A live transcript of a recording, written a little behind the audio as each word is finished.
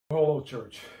Hello,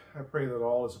 church. I pray that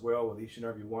all is well with each and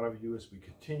every one of you as we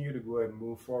continue to go ahead and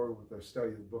move forward with our study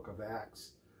of the book of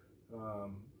Acts.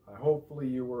 Hopefully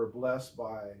you were blessed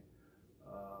by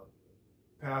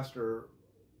Pastor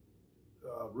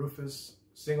Rufus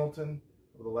Singleton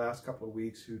over the last couple of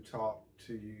weeks, who talked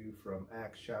to you from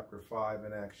Acts chapter 5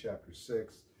 and Acts chapter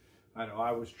 6. I know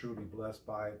I was truly blessed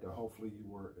by it. Hopefully you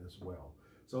were as well.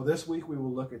 So this week we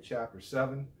will look at chapter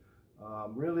 7.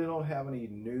 Really don't have any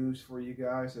news for you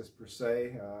guys as per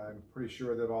se. I'm pretty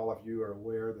sure that all of you are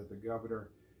aware that the governor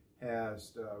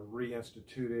has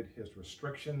reinstituted his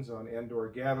restrictions on indoor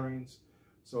gatherings.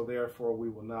 So therefore we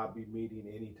will not be meeting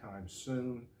anytime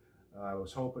soon. I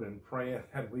was hoping and praying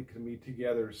that we could meet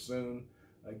together soon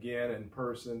again in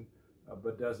person,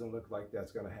 but doesn't look like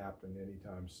that's going to happen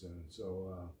anytime soon.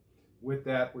 So with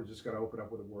that, we're just going to open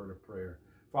up with a word of prayer.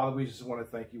 Father, we just want to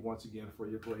thank you once again for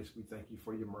your grace. We thank you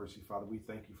for your mercy, Father. We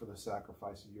thank you for the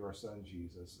sacrifice of your son,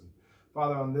 Jesus. And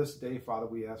Father, on this day, Father,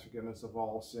 we ask forgiveness of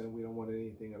all sin. We don't want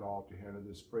anything at all to hinder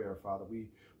this prayer, Father.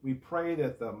 We pray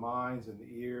that the minds and the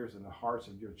ears and the hearts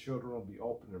of your children will be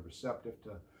open and receptive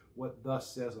to what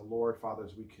thus says the Lord, Father,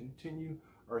 as we continue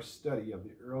our study of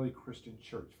the early Christian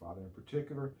church, Father, in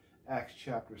particular, Acts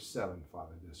chapter 7,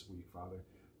 Father, this week, Father.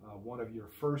 One of your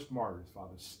first martyrs,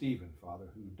 Father, Stephen, Father,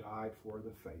 who died for the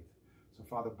faith. So,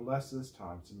 Father, bless this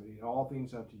time, submitting all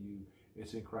things unto you.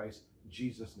 It's in Christ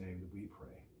Jesus' name that we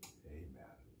pray.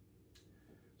 Amen.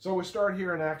 So we start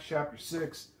here in Acts chapter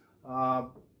 6.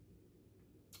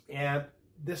 And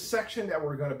this section that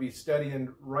we're going to be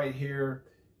studying right here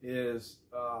is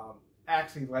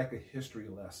actually like a history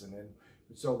lesson. And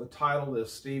so the title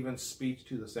is Stephen's Speech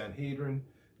to the Sanhedrin.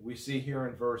 We see here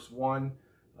in verse 1,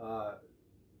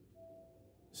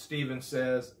 Stephen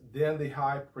says, "Then the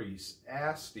high priest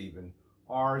asked Stephen,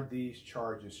 'Are these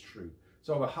charges true?'"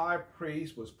 So the high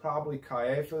priest was probably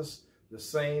Caiaphas, the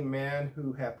same man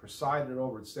who had presided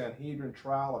over the Sanhedrin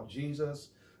trial of Jesus.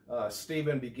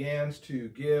 Stephen begins to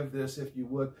give this, if you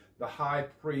would, the high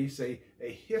priest a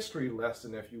history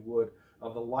lesson, if you would,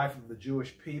 of the life of the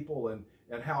Jewish people and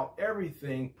how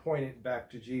everything pointed back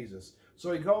to Jesus.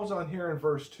 So he goes on here in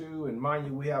verse 2, and mind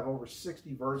you, we have over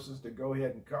 60 verses to go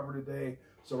ahead and cover today.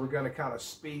 So we're going to kind of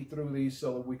speed through these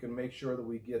so that we can make sure that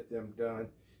we get them done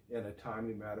in a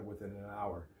timely manner within an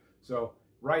hour. So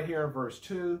right here in verse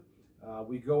 2,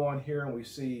 we go on here and we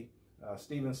see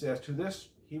Stephen says, "To this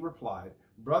he replied,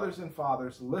 'Brothers and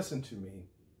fathers, listen to me.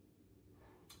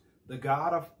 The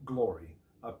God of glory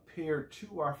appeared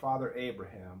to our father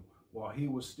Abraham while he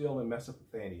was still in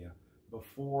Mesopotamia,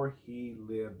 before he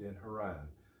lived in Haran.'"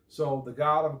 So the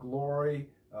God of glory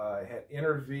had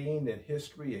intervened in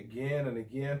history again and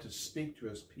again to speak to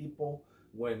his people.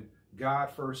 When God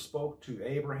first spoke to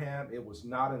Abraham, it was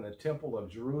not in the temple of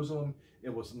Jerusalem. It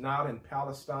was not in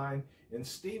Palestine. In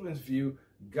Stephen's view,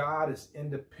 God is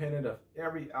independent of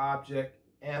every object,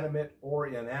 animate or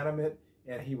inanimate,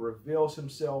 and he reveals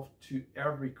himself to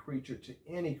every creature, to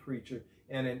any creature,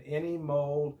 and in any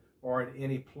mold or in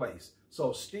any place.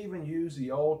 So Stephen used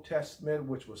the Old Testament,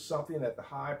 which was something that the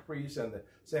high priest and the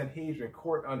Sanhedrin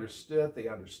court understood. They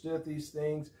understood these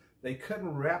things. They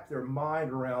couldn't wrap their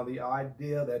mind around the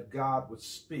idea that God would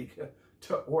speak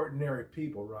to ordinary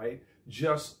people, right?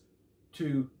 Just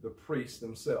to the priests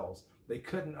themselves. They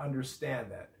couldn't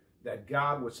understand that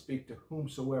God would speak to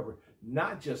whomsoever,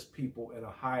 not just people in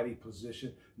a highly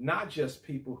position, not just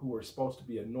people who were supposed to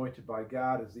be anointed by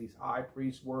God as these high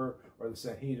priests were, or the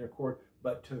Sanhedrin court,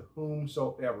 but to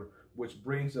whomsoever, which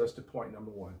brings us to point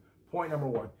number 1. Point number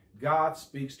 1, God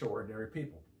speaks to ordinary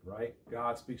people, right?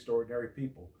 God speaks to ordinary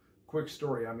people. Quick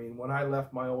story, I mean, when I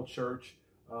left my old church,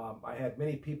 I had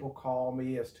many people call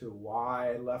me as to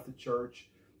why I left the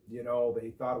church. You know, they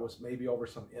thought it was maybe over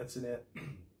some incident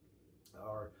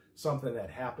or something that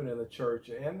happened in the church.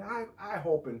 And I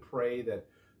hope and pray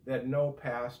that no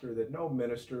pastor, that no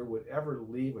minister would ever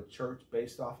leave a church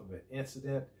based off of an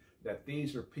incident, that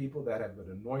these are people that have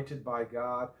been anointed by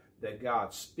God, that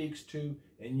God speaks to,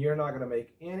 and you're not going to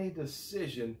make any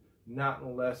decision not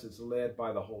unless it's led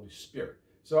by the Holy Spirit.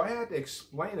 So I had to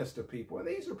explain this to people. And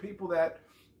these are people that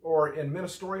are in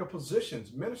ministerial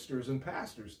positions, ministers and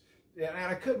pastors. And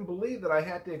I couldn't believe that I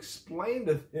had to explain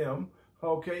to them,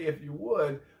 okay, if you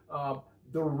would,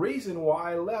 the reason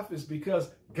why I left is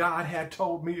because God had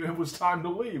told me it was time to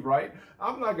leave, right?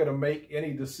 I'm not going to make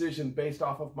any decision based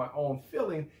off of my own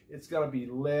feeling. It's going to be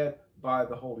led by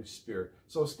the Holy Spirit.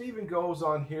 So Stephen goes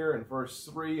on here in verse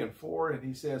 3 and 4, and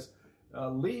he says,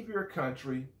 "Leave your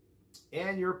country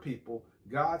and your people,"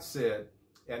 God said,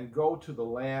 "and go to the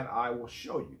land I will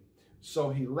show you." So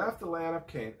he left the land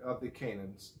of the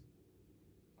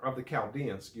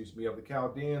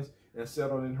Chaldeans, and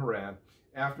settled in Haran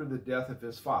after the death of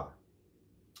his father.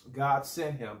 God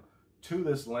sent him to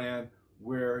this land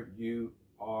where you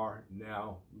are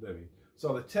now living.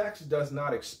 So the text does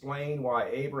not explain why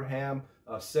Abraham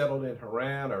settled in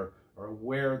Haran or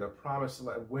where the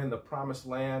when the promised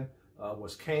land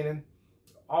was Canaan.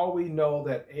 All we know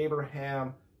that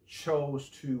Abraham chose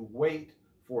to wait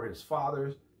for his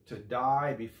fathers to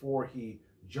die before he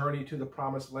journeyed to the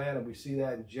promised land. And we see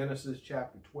that in Genesis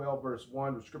chapter 12, verse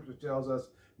 1. The scripture tells us,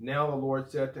 now the Lord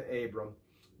said to Abram,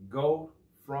 go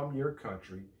from your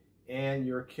country and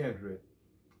your kindred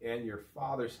and your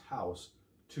father's house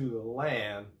to the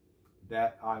land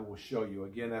that I will show you.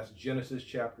 Again, that's Genesis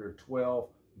chapter 12,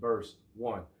 verse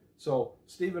 1. So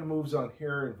Stephen moves on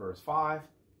here in verse 5.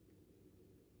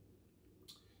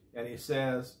 And he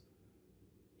says,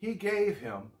 he gave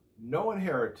him no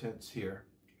inheritance here,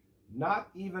 not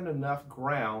even enough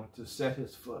ground to set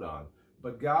his foot on.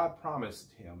 But God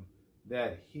promised him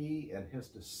that he and his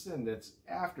descendants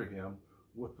after him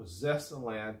would possess the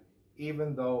land,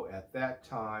 even though at that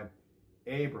time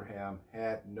Abraham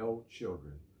had no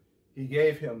children. He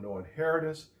gave him no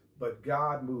inheritance, but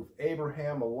God moved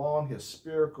Abraham along his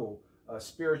spiritual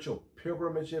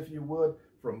pilgrimage, if you would,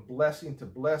 from blessing to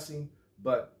blessing,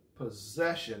 but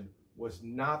possession was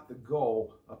not the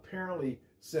goal. Apparently,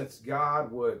 since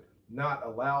God would not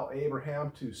allow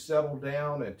Abraham to settle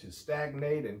down and to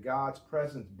stagnate in God's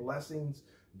presence blessings,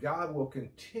 God will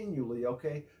continually,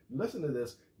 okay, listen to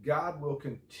this, God will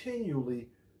continually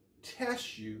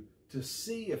test you to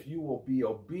see if you will be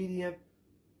obedient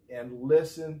and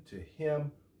listen to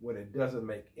him when it doesn't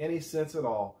make any sense at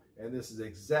all. And this is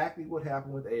exactly what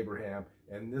happened with Abraham.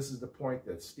 And this is the point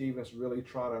that Stephen's really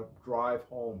trying to drive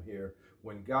home here.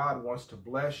 When God wants to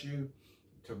bless you,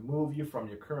 to move you from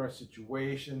your current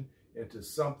situation into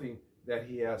something that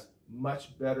he has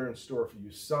much better in store for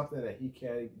you, something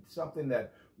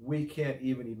that we can't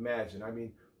even imagine. I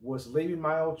mean, was leaving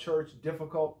my old church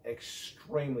difficult?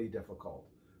 Extremely difficult.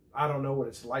 I don't know what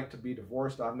it's like to be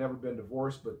divorced. I've never been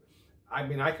divorced, but I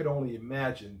mean, I could only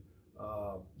imagine,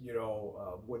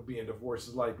 what being divorced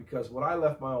is like, because when I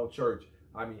left my old church,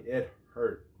 I mean, it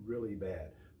hurt really bad,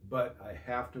 but I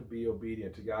have to be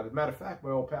obedient to God. As a matter of fact,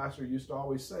 my old pastor used to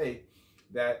always say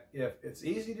that if it's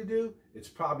easy to do, it's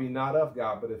probably not of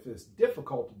God, but if it's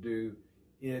difficult to do,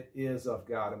 it is of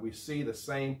God. And we see the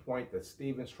same point that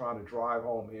Stephen's trying to drive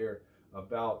home here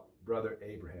about brother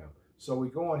Abraham. So we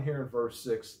go on here in verse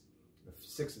 6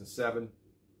 and 7,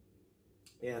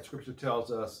 and scripture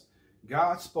tells us,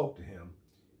 God spoke to him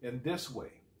in this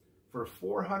way, for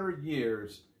 400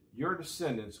 years your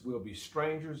descendants will be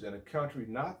strangers in a country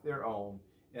not their own,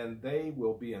 and they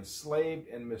will be enslaved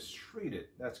and mistreated.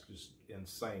 That's just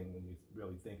insane when you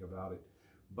really think about it.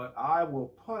 But I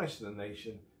will punish the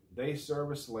nation they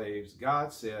serve as slaves,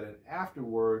 God said, and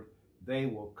afterward they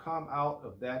will come out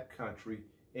of that country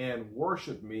and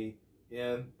worship me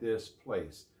in this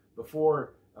place.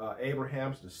 Before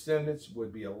Abraham's descendants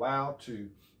would be allowed to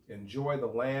enjoy the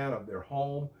land of their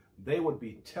home, they would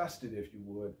be tested, if you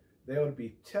would. They would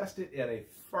be tested in a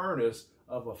furnace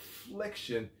of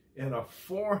affliction in a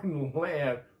foreign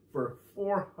land for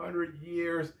 400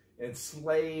 years,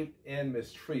 enslaved and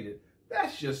mistreated.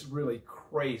 That's just really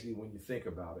crazy when you think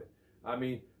about it. I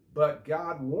mean, but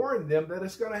God warned them that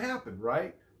it's going to happen,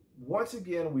 right? Once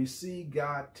again, we see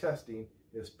God testing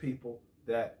his people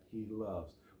that he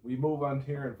loves. We move on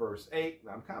here in verse 8.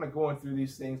 I'm kind of going through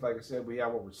these things. Like I said, we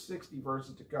have over 60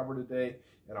 verses to cover today,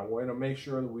 and I want to make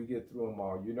sure that we get through them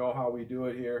all. You know how we do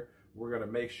it here. We're going to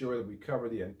make sure that we cover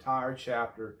the entire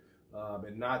chapter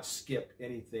and not skip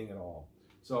anything at all.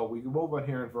 So we move on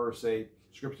here in verse 8.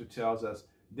 Scripture tells us,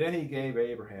 then he gave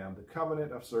Abraham the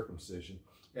covenant of circumcision,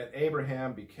 and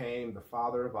Abraham became the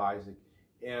father of Isaac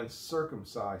and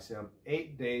circumcised him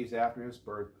 8 days after his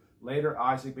birth. Later,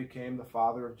 Isaac became the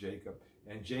father of Jacob,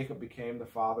 and Jacob became the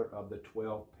father of the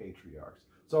 12 patriarchs.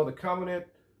 So the covenant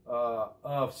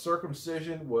of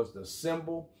circumcision was the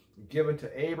symbol given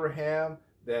to Abraham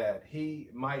that he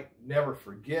might never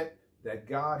forget that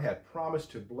God had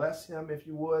promised to bless him, if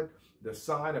you would. The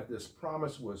sign of this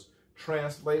promise was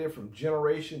translated from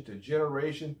generation to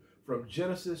generation, from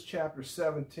Genesis chapter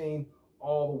 17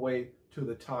 all the way to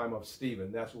the time of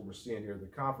Stephen. That's what we're seeing here, the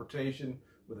confrontation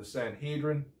with the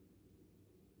Sanhedrin.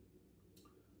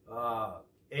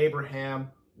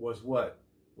 Abraham was what?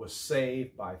 Was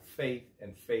saved by faith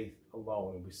and faith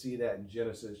alone. And we see that in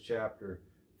Genesis chapter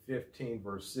 15,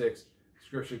 verse 6.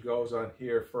 Scripture goes on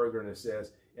here further and it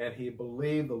says, and he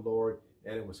believed the Lord,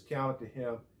 and it was counted to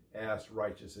him as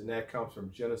righteous. And that comes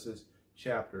from Genesis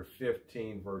chapter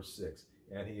 15, verse 6.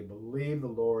 And he believed the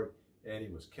Lord, and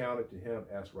he was counted to him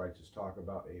as righteous. Talk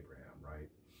about Abraham. right?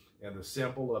 And the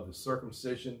symbol of the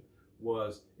circumcision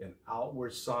was an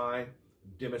outward sign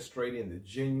demonstrating the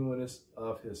genuineness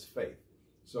of his faith.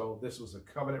 So this was a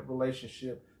covenant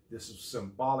relationship. This is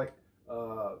symbolic,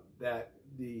 that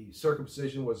the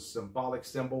circumcision was a symbolic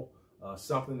symbol,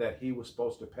 something that he was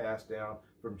supposed to pass down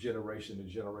from generation to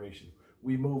generation.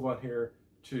 We move on here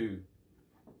to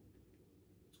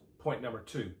point number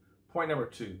two. Point number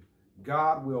two,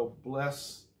 God will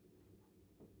bless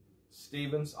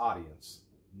Stephen's audience,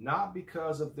 not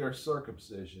because of their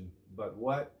circumcision, but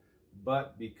what?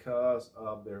 But because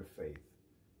of their faith.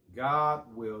 God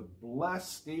will bless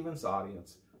Stephen's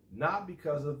audience, not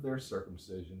because of their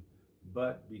circumcision,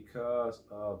 but because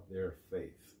of their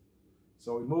faith.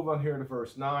 So we move on here to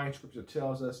verse 9. Scripture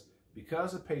tells us,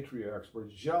 because the patriarchs were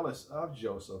jealous of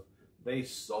Joseph, they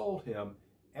sold him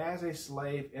as a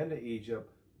slave into Egypt,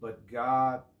 but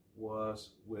God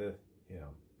was with him.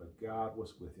 But God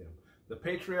was with him. The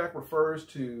patriarch refers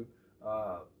to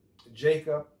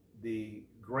Jacob, the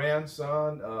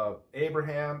grandson of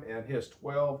Abraham and his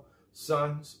 12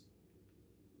 sons.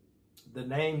 The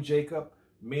name Jacob,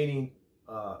 meaning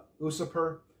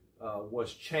usurper,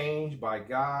 was changed by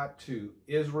God to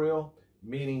Israel,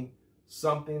 meaning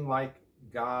something like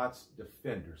God's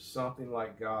defender, something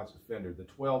like God's defender. The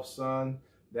 12 sons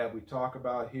that we talk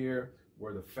about here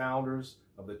were the founders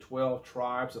of the 12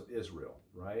 tribes of Israel,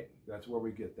 right? That's where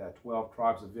we get that. 12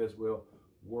 tribes of Israel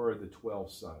were the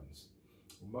 12 sons.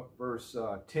 Verse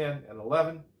 10 and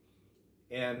 11,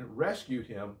 and rescued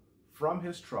him from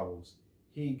his troubles.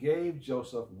 He gave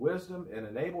Joseph wisdom and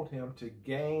enabled him to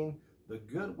gain the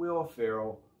goodwill of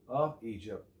Pharaoh of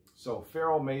Egypt. So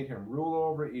Pharaoh made him ruler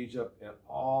over Egypt and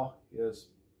all his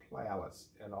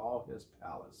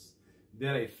palace.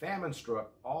 Then a famine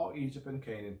struck all Egypt and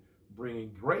Canaan,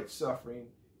 bringing great suffering,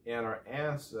 and our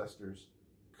ancestors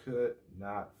could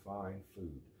not find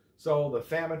food. So the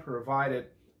famine provided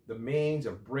the means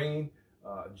of bringing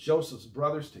Joseph's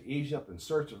brothers to Egypt in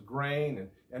search of grain,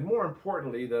 and more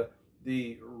importantly,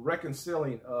 the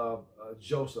reconciling of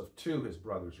Joseph to his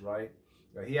brothers, right?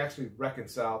 He actually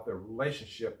reconciled their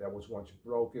relationship that was once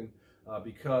broken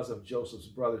because of Joseph's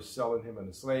brothers selling him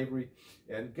into slavery.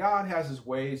 And God has his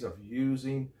ways of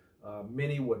using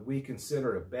many what we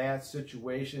consider a bad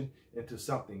situation into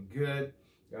something good.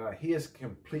 He has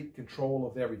complete control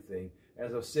of everything.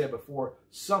 As I've said before,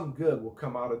 some good will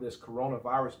come out of this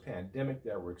coronavirus pandemic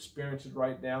that we're experiencing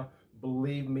right now.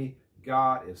 Believe me,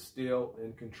 God is still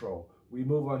in control. We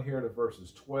move on here to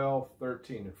verses 12,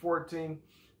 13, and 14.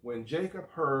 When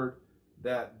Jacob heard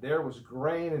that there was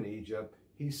grain in Egypt,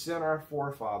 he sent our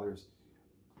forefathers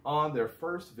on their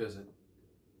first visit.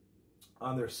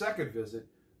 On their second visit,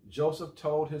 Joseph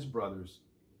told his brothers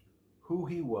who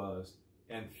he was,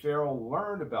 and Pharaoh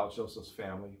learned about Joseph's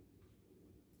family.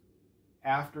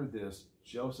 After this,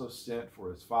 Joseph sent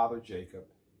for his father Jacob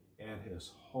and his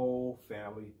whole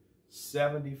family,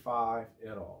 75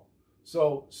 in all.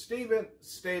 So Stephen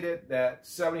stated that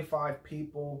 75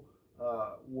 people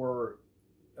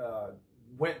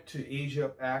went to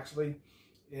Egypt, actually.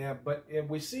 But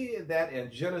we see that in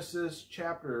Genesis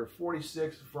chapter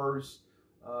 46, verse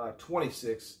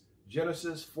 26.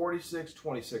 Genesis 46,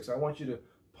 26. I want you to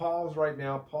pause right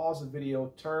now, pause the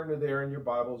video, turn to there in your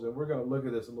Bibles, and we're going to look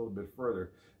at this a little bit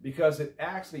further, because it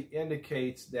actually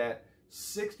indicates that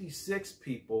 66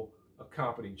 people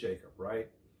accompanied Jacob, right?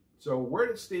 So where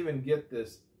did Stephen get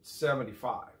this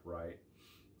 75, right?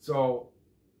 So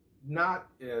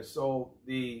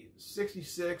the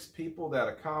 66 people that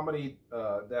accompanied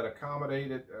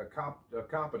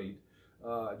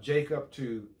Jacob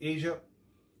to Egypt,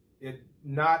 it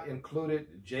not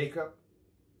included Jacob,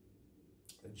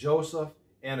 Joseph,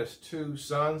 and his two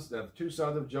sons, the two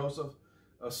sons of Joseph.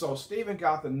 So Stephen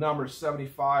got the number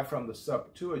 75 from the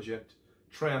Septuagint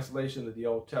translation of the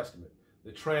Old Testament.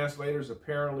 The translators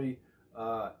apparently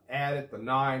added the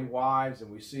 9 wives,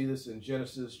 and we see this in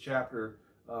Genesis chapter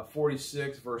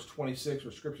 46, verse 26,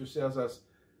 where Scripture tells us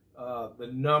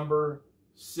the number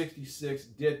 66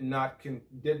 did not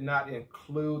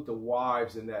include the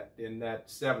wives in that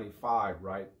 75,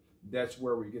 right? That's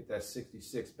where we get that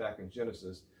 66 back in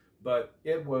Genesis. But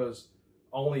it was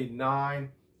only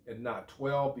 9 and not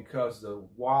 12 because the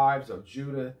wives of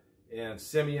Judah and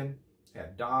Simeon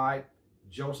had died.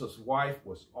 Joseph's wife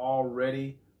was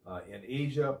already in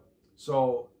Egypt.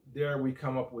 So there we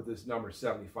come up with this number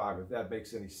 75, if that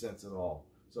makes any sense at all.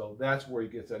 So that's where he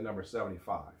gets that number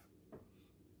 75.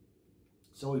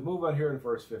 So we move on here to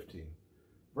verse 15.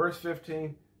 Verse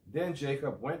 15, then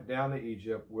Jacob went down to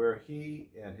Egypt, where he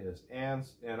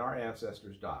and our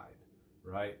ancestors died,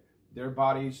 right? Their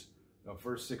bodies,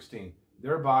 verse 16,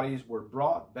 their bodies were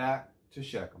brought back to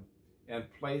Shechem, and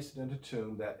placed it in a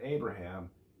tomb that Abraham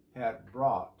had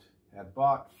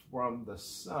bought from the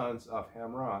sons of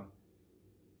Hamor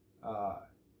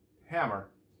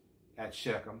at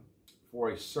Shechem for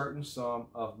a certain sum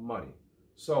of money.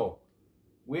 So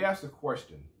we ask the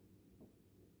question,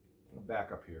 I'll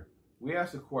back up here. We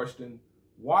ask the question,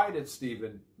 why did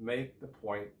Stephen make the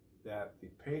point that the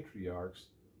patriarchs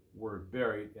were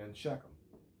buried in Shechem?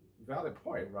 Valid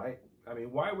point, right? I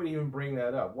mean, why would he even bring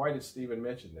that up? Why did Stephen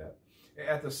mention that?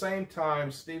 At the same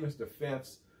time, Stephen's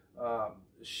defense,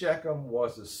 Shechem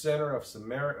was the center of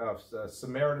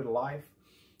Samaritan life.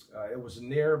 It was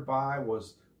nearby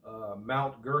was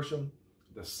Mount Gershom,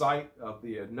 the site of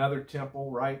another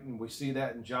temple, right? And we see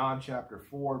that in John chapter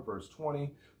 4, verse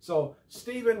 20. So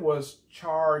Stephen was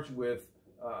charged with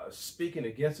speaking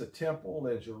against a temple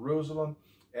in Jerusalem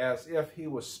as if he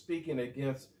was speaking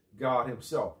against God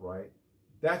himself, right?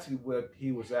 That's what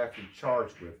he was actually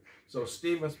charged with. So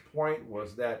Stephen's point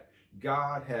was that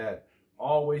God had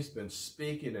always been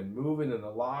speaking and moving in the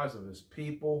lives of his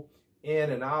people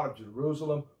in and out of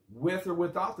Jerusalem, with or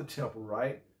without the temple,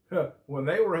 right? When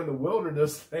they were in the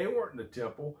wilderness, they weren't in the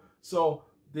temple. So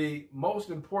the most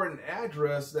important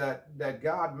address that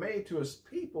God made to his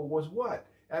people was what?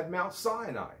 At Mount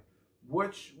Sinai,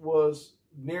 which was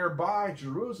nearby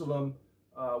Jerusalem,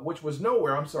 which was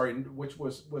nowhere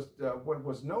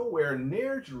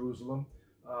near Jerusalem,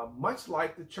 much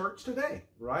like the church today,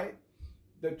 right?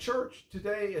 The church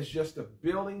today is just a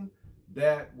building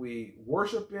that we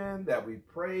worship in, that we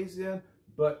praise in,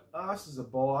 but us as a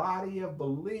body of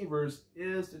believers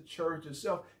is the church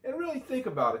itself. And really think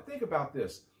about it. Think about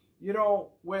this. You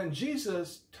know, when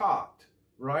Jesus taught,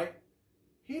 right,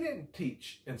 he didn't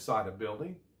teach inside a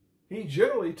building. He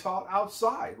generally taught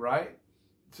outside, right?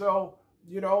 So,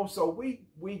 you know, so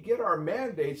we get our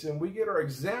mandates and we get our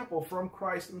example from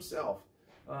Christ himself.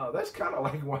 That's kind of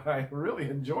like why I really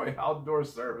enjoy outdoor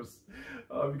service,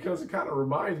 because it kind of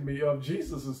reminds me of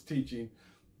Jesus's teaching.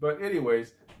 But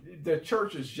anyways, the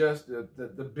church is just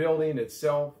the building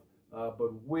itself,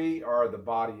 but we are the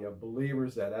body of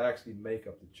believers that actually make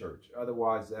up the church.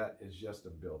 Otherwise, that is just a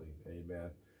building. Amen.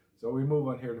 So we move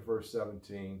on here to verse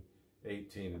 17,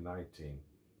 18, and 19.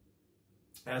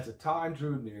 As the time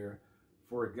drew near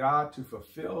for God to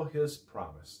fulfill his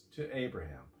promise to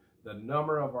Abraham, the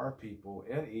number of our people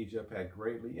in Egypt had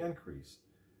greatly increased.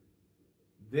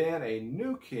 Then a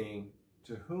new king,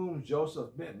 to whom Joseph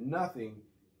meant nothing,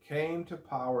 came to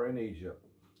power in Egypt.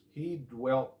 He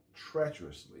dwelt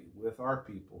treacherously with our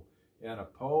people and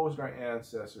opposed our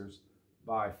ancestors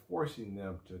by forcing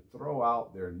them to throw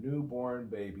out their newborn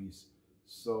babies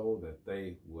so that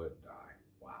they would die.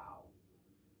 Wow.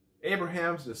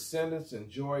 Abraham's descendants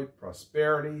enjoyed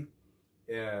prosperity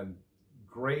and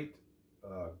great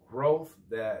growth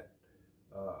that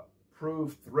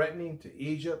proved threatening to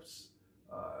Egypt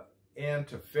and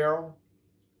to Pharaoh,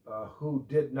 who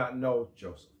did not know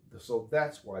Joseph. So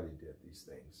that's why they did these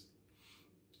things.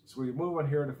 So we move on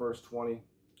here to verse 20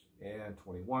 and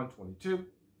 21, 22.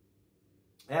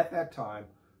 At that time,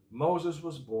 Moses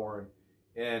was born,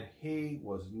 and he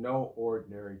was no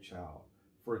ordinary child.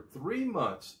 For 3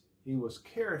 months, he was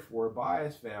cared for by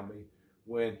his family.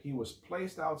 When he was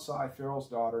placed outside, Pharaoh's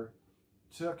daughter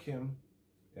took him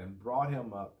and brought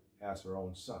him up as her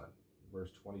own son.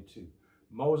 Verse 22.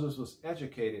 Moses was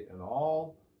educated in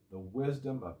all the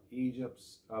wisdom of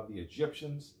the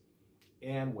Egyptians,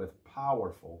 and was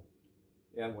powerful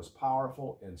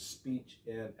in speech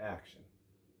and action.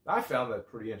 I found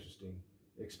that pretty interesting,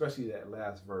 especially that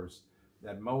last verse,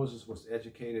 that Moses was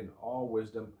educated in all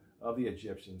wisdom of the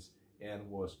Egyptians and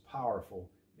was powerful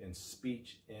in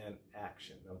speech and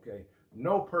action. Okay,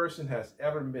 no person has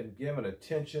ever been given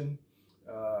attention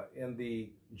in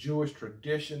the Jewish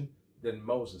tradition than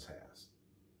Moses has.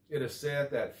 It is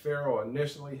said that Pharaoh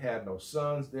initially had no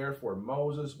sons, therefore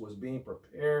Moses was being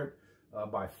prepared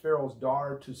by Pharaoh's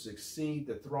daughter to succeed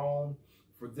the throne.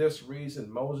 For this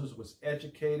reason, Moses was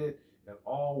educated in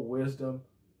all wisdom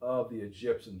of the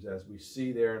Egyptians, as we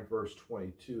see there in verse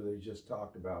 22 they just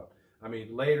talked about. I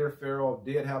mean, later Pharaoh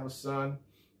did have a son,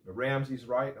 Ramses,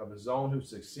 right, of his own, who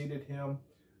succeeded him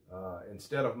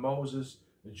instead of Moses.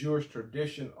 The Jewish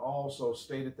tradition also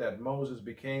stated that Moses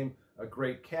became a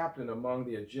great captain among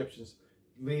the Egyptians,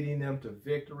 leading them to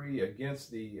victory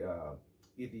against the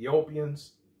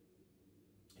Ethiopians.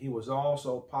 He was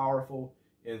also powerful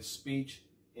in speech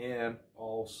and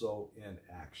also in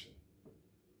action.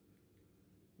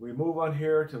 We move on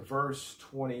here to verse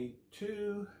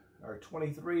 22, or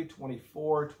 23,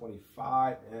 24,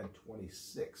 25, and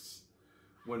 26.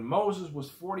 When Moses was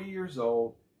 40 years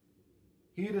old,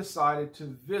 he decided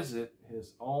to visit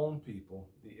his own people,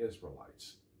 the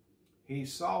Israelites. he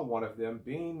saw one of them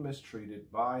being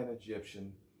mistreated by an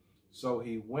Egyptian. So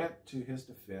he went to his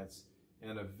defense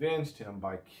and avenged him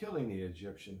by killing the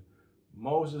Egyptian.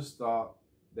 Moses thought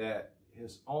that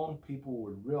his own people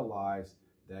would realize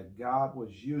that God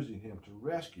was using him to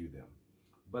rescue them,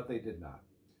 but they did not.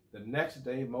 The next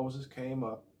day, Moses came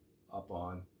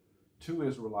upon two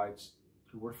Israelites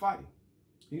who were fighting.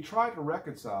 He tried to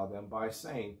reconcile them by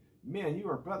saying, "Men, you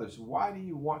are brothers. Why do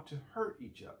you want to hurt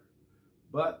each other?"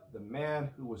 But the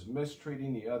man who was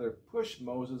mistreating the other pushed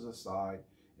Moses aside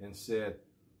and said,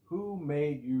 "Who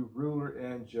made you ruler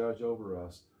and judge over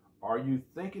us? Are you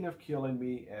thinking of killing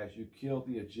me as you killed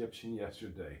the Egyptian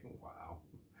yesterday?" Wow.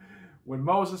 When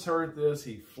Moses heard this,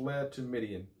 he fled to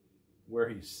Midian, where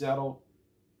he settled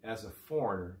as a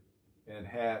foreigner and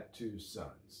had 2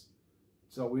 sons.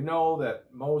 So we know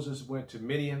that Moses went to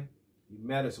Midian. He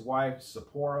met his wife,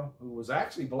 Zipporah, who was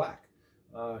actually black.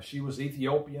 She was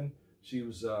Ethiopian. She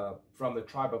was from the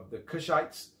tribe of the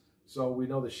Cushites. So we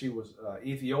know that she was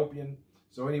Ethiopian.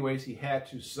 So anyways, he had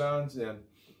 2 sons. And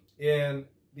in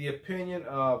the opinion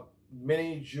of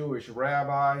many Jewish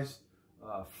rabbis,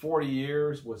 40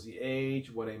 years was the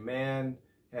age when a man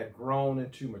had grown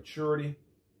into maturity.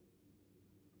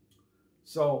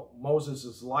 So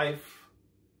Moses' life,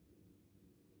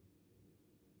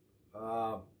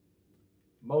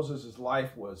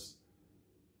 was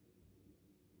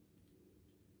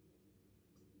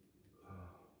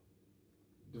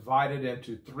divided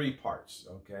into 3 parts,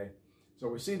 okay? So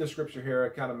we see the scripture here. I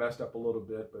kind of messed up a little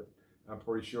bit, but I'm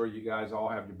pretty sure you guys all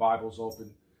have your Bibles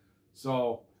open.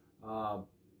 So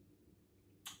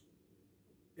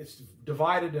it's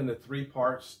divided into 3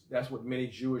 parts. That's what many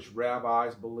Jewish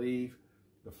rabbis believe.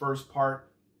 The first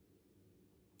part,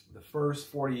 the first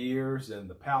 40 years in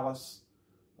the palace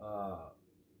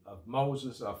of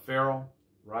Moses, of Pharaoh,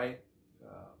 right?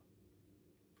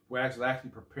 We're actually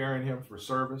preparing him for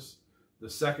service. The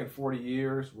second 40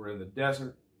 years were in the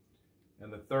desert.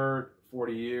 And the third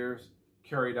 40 years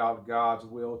carried out God's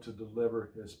will to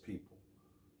deliver his people.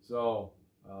 So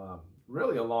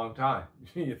really a long time.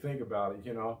 You think about it,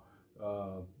 you know,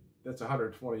 that's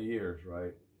 120 years,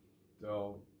 right?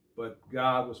 So, but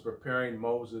God was preparing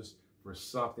Moses for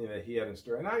something that he had in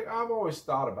store. And I've always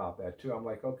thought about that too. I'm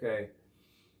like, okay,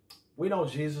 we know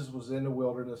Jesus was in the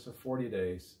wilderness for 40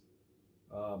 days.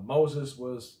 Moses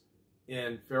was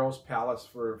in Pharaoh's palace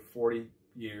for 40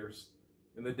 years,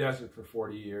 in the desert for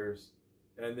 40 years.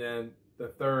 And then the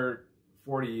third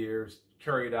 40 years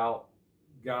carried out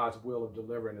God's will of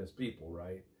delivering his people,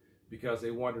 right? Because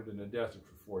they wandered in the desert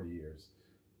for 40 years.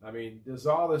 I mean, does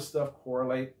all this stuff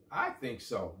correlate? I think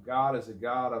so. God is a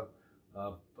God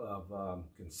of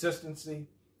consistency.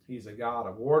 He's a God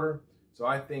of order. So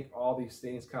I think all these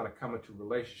things kind of come into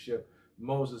relationship.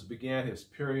 Moses began his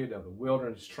period of the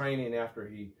wilderness training after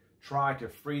he tried to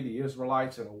free the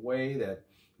Israelites in a way that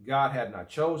God had not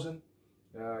chosen.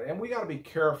 And we got to be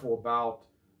careful about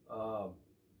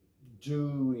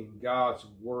doing God's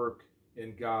work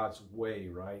in God's way,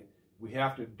 right? We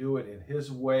have to do it in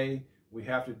his way. We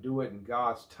have to do it in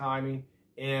God's timing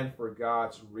and for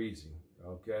God's reason,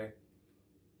 okay?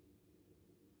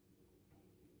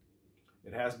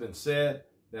 It has been said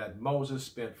that Moses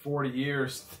spent 40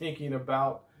 years thinking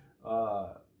about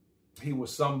he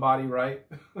was somebody, right?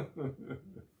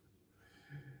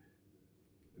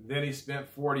 Then he spent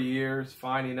 40 years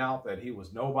finding out that he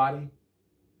was nobody.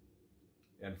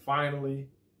 And finally,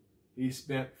 he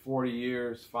spent 40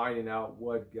 years finding out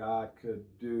what God could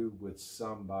do with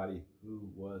somebody who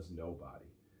was nobody.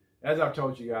 As I've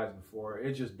told you guys before,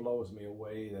 it just blows me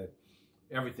away that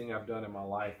everything I've done in my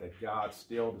life, that God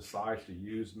still decides to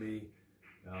use me.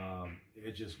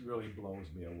 It just really blows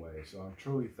me away. So I'm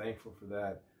truly thankful for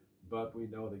that. But we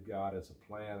know that God has a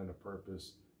plan and a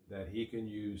purpose that he can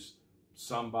use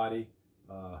somebody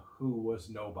who was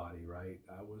nobody, right?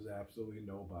 I was absolutely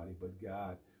nobody, but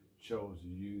God chose to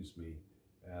use me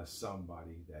as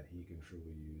somebody that he can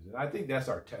truly use. And I think that's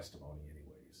our testimony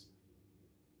anyways.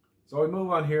 So we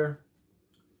move on here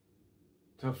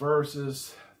to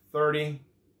verses 30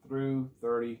 through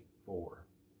 34.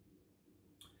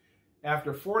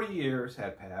 After 40 years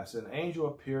had passed, an angel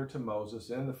appeared to Moses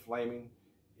in the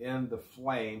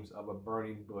flames of a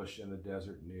burning bush in the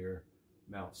desert near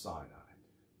Mount Sinai.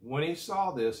 When he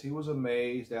saw this, he was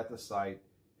amazed at the sight.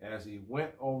 As he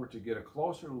went over to get a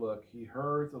closer look, he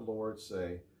heard the Lord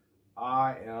say,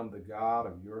 "I am the God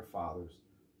of your fathers,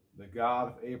 the God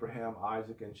of Abraham,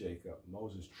 Isaac, and Jacob."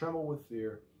 Moses trembled with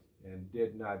fear and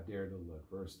did not dare to look.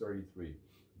 Verse 33.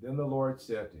 Then the Lord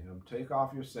said to him, "Take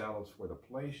off your sandals, for the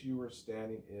place you are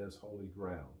standing is holy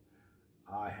ground.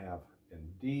 I have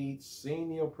indeed seen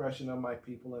the oppression of my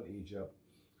people in Egypt.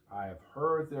 I have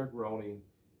heard their groaning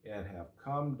and have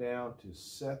come down to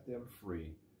set them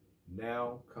free.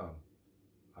 Now come,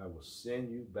 I will send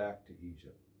you back to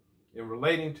Egypt. In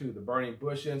relating to the burning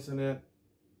bush incident,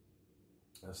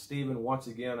 Stephen once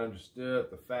again understood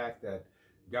the fact that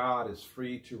God is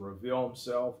free to reveal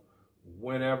himself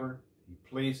whenever he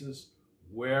pleases.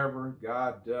 Wherever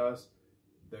God does,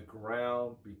 the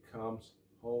ground becomes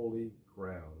holy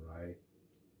ground, right?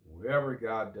 Wherever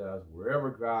God does, wherever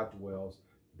God dwells,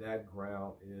 that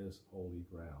ground is holy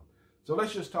ground. So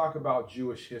let's just talk about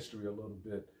Jewish history a little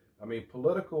bit. I mean,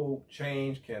 political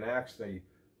change can actually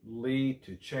lead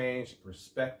to change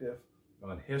perspective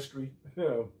on history,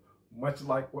 much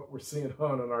like what we're seeing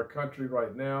on in our country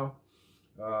right now.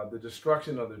 The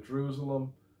destruction of the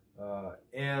Jerusalem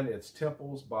and its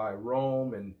temples by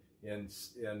Rome in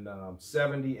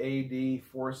 70 AD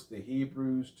forced the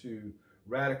Hebrews to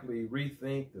radically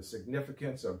rethink the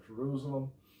significance of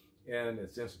Jerusalem and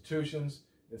its institutions.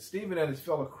 And Stephen and his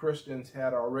fellow Christians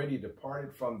had already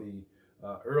departed from the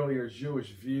earlier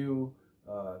Jewish view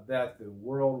that the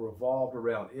world revolved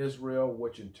around Israel,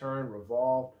 which in turn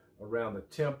revolved around the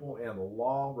temple and the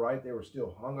law, right? They were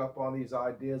still hung up on these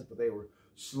ideas, but they were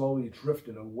slowly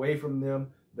drifting away from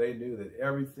them. They knew that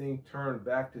everything turned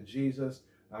back to Jesus.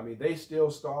 I mean, they still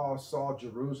saw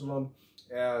Jerusalem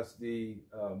as the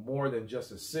more than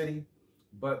just a city,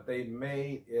 but they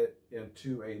made it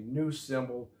into a new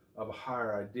symbol of a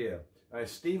higher idea.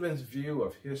 Stephen's view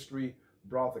of history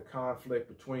brought the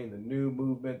conflict between the new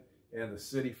movement and the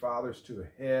city fathers to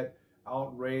a head,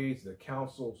 outraged the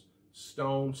councils,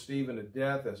 stoned Stephen to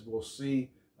death, as we'll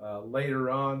see later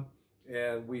on.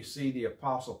 And we see the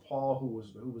Apostle Paul,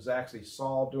 who was actually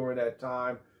Saul during that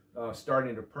time,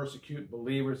 starting to persecute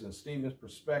believers. And Stephen's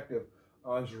perspective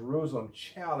on Jerusalem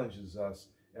challenges us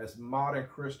as modern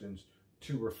Christians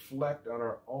to reflect on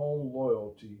our own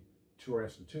loyalty to our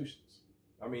institutions.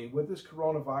 I mean, with this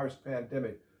coronavirus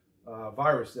pandemic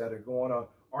virus that are going on,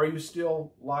 are you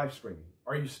still live streaming?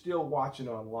 Are you still watching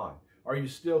online? Are you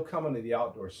still coming to the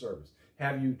outdoor service?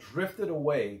 Have you drifted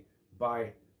away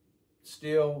by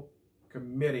still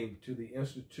committing to the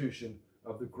institution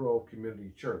of the Grove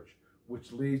Community Church?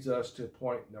 Which leads us to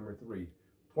point number 3.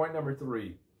 Point number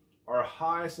 3, our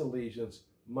highest allegiance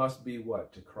must be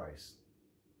what? To Christ.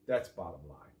 That's bottom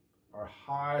line. Our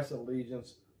highest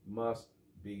allegiance must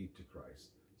be to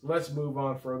Christ. So let's move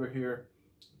on further here,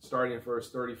 starting in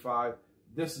verse 35.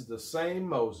 This is the same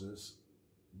Moses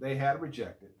they had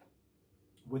rejected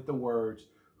with the words,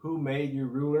 "Who made you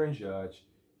ruler and judge?"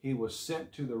 He was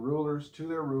sent to their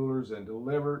rulers, and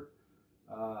delivered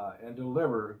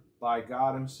by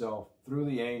God himself through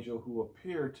the angel who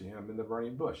appeared to him in the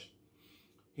burning bush.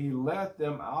 He led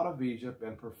them out of Egypt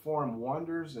and performed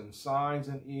wonders and signs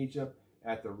in Egypt,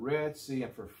 at the Red Sea,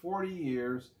 and for 40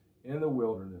 years in the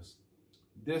wilderness.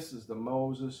 This is the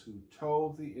Moses who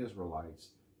told the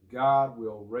Israelites, God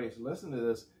will raise, listen to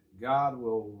this, God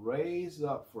will raise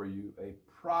up for you a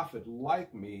prophet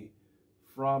like me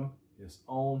from his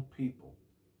own people.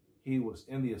 He was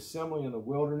in the assembly in the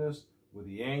wilderness with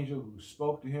the angel who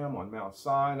spoke to him on Mount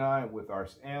Sinai and with our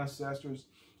ancestors,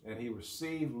 and he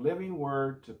received living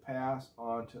word to pass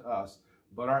on to us.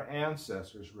 But our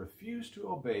ancestors refused to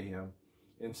obey him.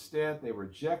 Instead, they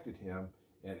rejected him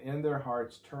and in their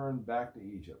hearts turned back to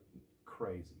Egypt.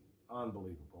 Crazy,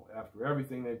 unbelievable. After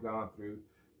everything they've gone through,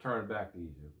 turned back to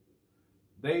Egypt.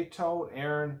 They told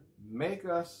Aaron, make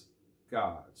us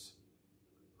gods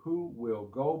who will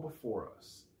go before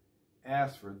us.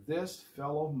 As for this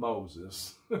fellow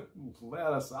Moses, who led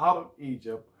us out of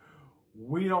Egypt,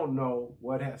 we don't know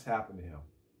what has happened to him.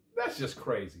 That's just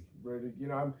crazy. You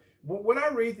know, when I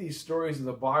read these stories of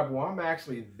the Bible, I'm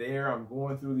actually there. I'm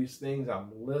going through these things.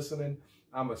 I'm listening.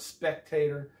 I'm a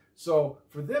spectator. So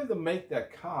for them to make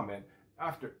that comment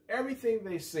after everything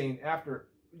they've seen, after,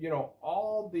 you know,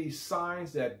 all these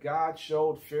signs that God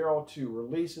showed Pharaoh to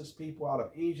release his people out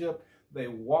of Egypt, they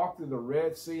walked through the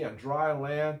Red Sea on dry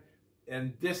land,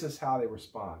 and this is how they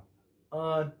respond.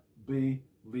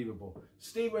 Unbelievable.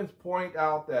 Stevens point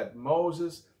out that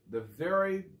Moses, the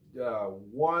very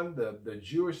one the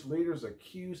Jewish leaders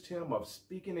accused him of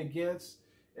speaking against,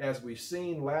 as we've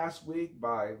seen last week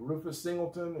by Rufus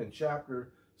Singleton in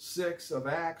chapter 6 of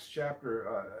Acts,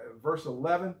 verse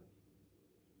 11.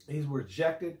 He's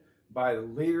rejected by the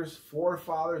leaders,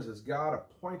 forefathers, as God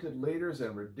appointed leaders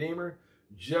and Redeemer,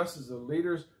 just as the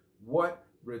leaders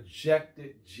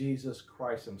rejected Jesus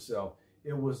Christ himself.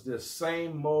 It was this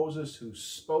same Moses who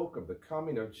spoke of the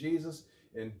coming of Jesus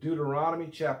in Deuteronomy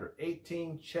chapter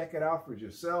 18. Check it out for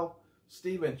yourself.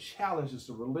 Stephen challenges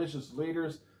the religious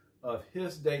leaders of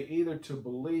his day either to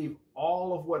believe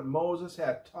all of what Moses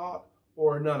had taught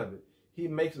or none of it. He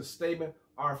makes a statement,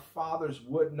 our fathers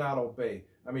would not obey.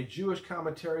 I mean, Jewish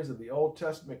commentaries of the Old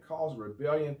Testament calls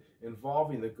rebellion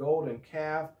involving the golden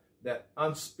calf that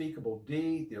unspeakable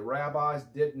deed. The rabbis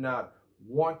did not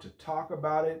want to talk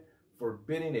about it,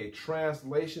 forbidding a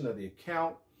translation of the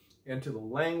account into the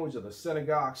language of the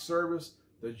synagogue service.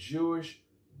 The Jewish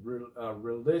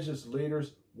religious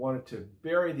leaders wanted to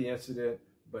bury the incident,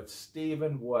 but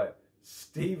Stephen what?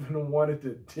 Stephen wanted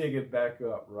to dig it back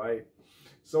up, right?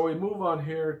 So we move on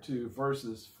here to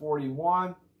verses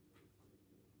 41.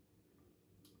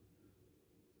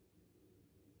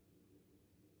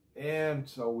 And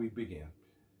so we begin.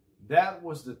 That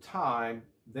was the time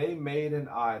they made an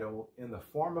idol in the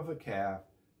form of a calf.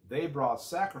 They brought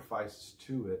sacrifices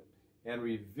to it and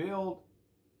revealed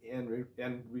in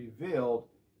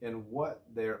what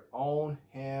their own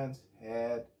hands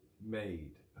had made.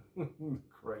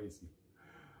 Crazy.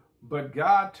 But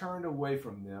God turned away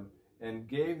from them and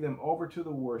gave them over to the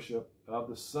worship of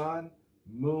the sun,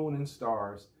 moon, and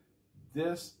stars.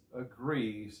 This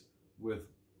agrees with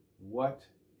what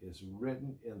is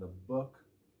written in the book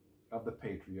of the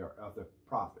patriarch of the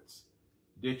prophets.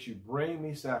 Did you bring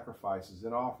me sacrifices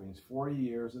and offerings 40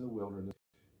 years in the wilderness,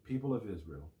 people of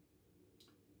Israel?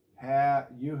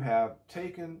 You have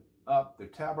taken up the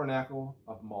tabernacle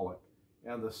of Moloch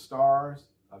and the stars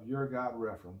of your god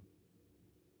Rephaim,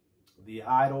 the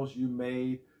idols you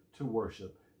made to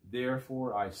worship.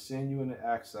 Therefore I send you into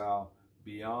exile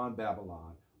beyond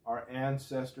Babylon. Our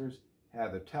ancestors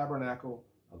had the tabernacle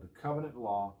of the covenant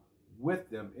law with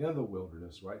them in the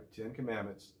wilderness, right? 10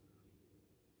 Commandments.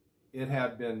 It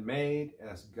had been made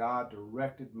as God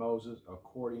directed Moses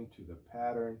according to the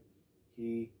pattern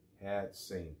he had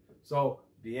seen. So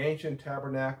the ancient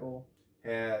tabernacle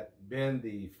had been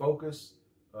the focus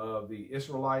of the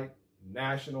Israelite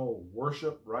national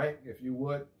worship, right? If you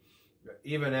would.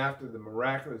 Even after the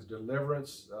miraculous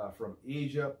deliverance from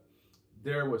Egypt,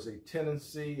 there was a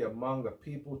tendency among the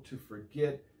people to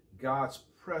forget God's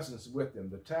presence with them.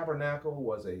 The tabernacle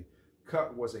was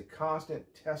a constant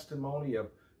testimony of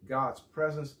God's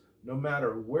presence no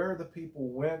matter where the people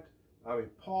went. I mean,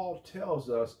 Paul tells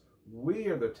us we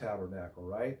are the tabernacle,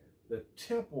 right? The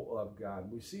temple of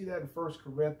God. We see that in 1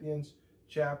 Corinthians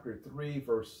chapter 3,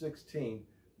 verse 16,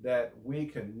 that we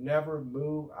can never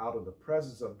move out of the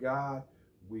presence of God.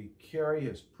 We carry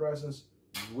his presence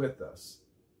with us.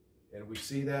 And we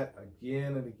see that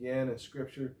again and again in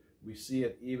Scripture. We see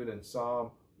it even in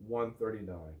Psalm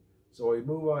 139. So we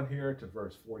move on here to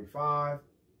verse 45.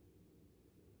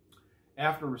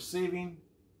 After receiving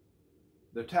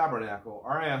the tabernacle,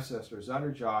 our ancestors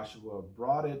under Joshua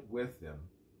brought it with them.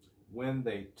 When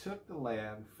they took the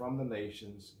land from the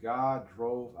nations God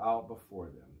drove out before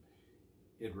them,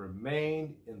 it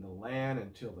remained in the land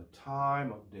until the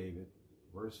time of David,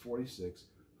 verse 46,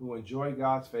 who enjoyed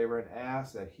God's favor and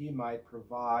asked that he might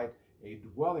provide a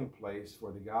dwelling place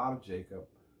for the God of Jacob,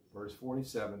 verse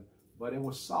 47. But it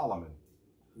was Solomon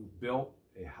who built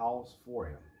a house for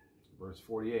him, verse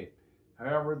 48.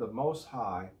 However, the Most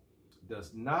High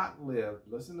does not live,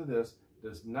 listen to this,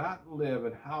 does not live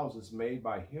in houses made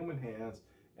by human hands,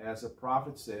 as the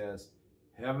prophet says,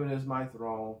 heaven is my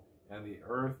throne and the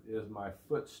earth is my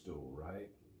footstool, right?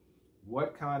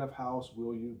 What kind of house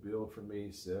will you build for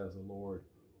me, says the Lord,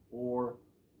 or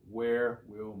where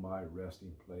will my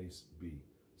resting place be?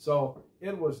 So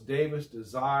it was David's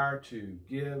desire to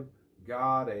give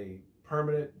God a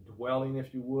permanent dwelling,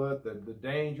 if you would. The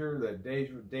danger that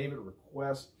David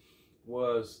requests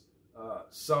was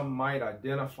some might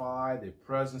identify the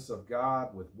presence of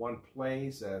God with one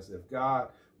place, as if God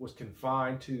was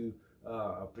confined to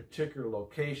a particular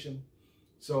location.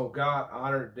 So God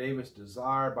honored David's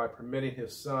desire by permitting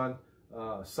his son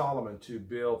Solomon to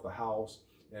build the house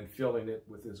and filling it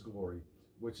with his glory,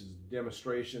 which is a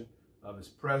demonstration of his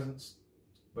presence.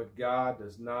 But God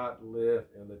does not live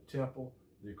in the temple.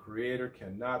 The Creator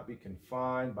cannot be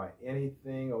confined by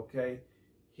anything, okay?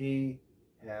 He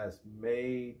has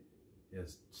made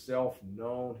himself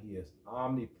known. He is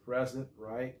omnipresent,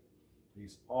 right?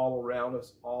 He's all around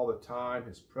us all the time.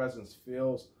 His presence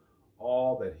fills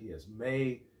all that he has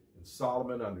made. And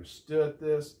Solomon understood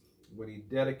this when he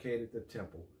dedicated the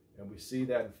temple. And we see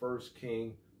that in 1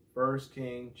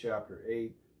 King chapter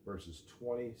 8, verses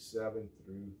 27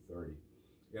 through 30.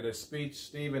 In his speech,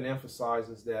 Stephen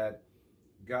emphasizes that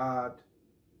God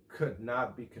could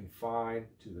not be confined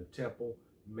to the temple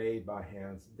made by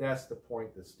hands. That's the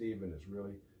point that Stephen is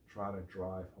really trying to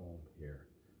drive home here.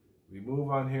 We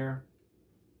move on here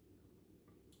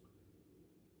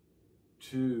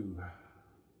to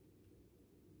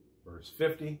verse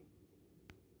 50.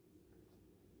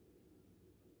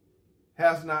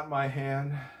 Has not my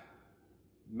hand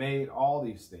made all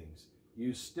these things?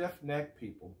 You stiff-necked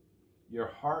people, your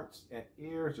hearts and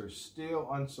ears are still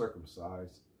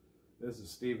uncircumcised. This is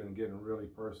Stephen getting really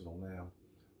personal now.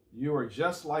 You are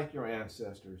just like your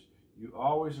ancestors. You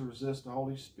always resist the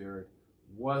Holy Spirit.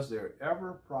 Was there ever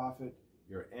a prophet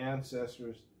your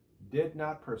ancestors did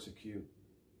not persecute?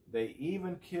 They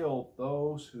even killed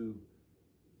those who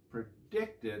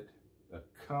predicted the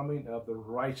coming of the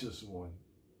righteous one.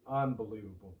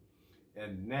 Unbelievable.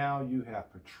 And now you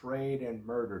have betrayed and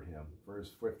murdered him.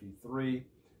 Verse 53.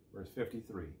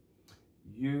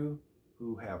 You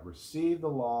who have received the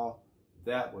law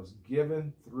that was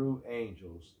given through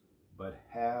angels, but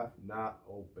have not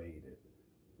obeyed it.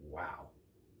 Wow.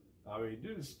 I mean,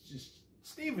 dude,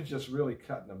 Stephen's just really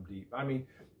cutting them deep. I mean,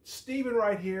 Stephen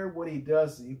right here, what he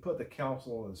does is he put the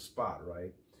council on the spot,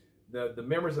 right? The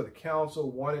members of the council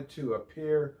wanted to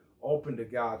appear open to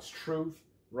God's truth,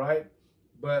 right?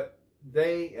 But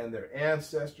they and their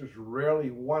ancestors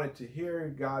rarely wanted to hear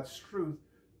God's truth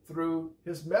through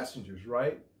his messengers,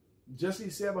 right? Just as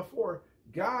he said before,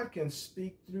 God can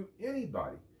speak through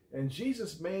anybody. And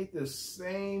Jesus made this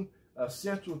same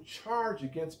essential charge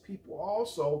against people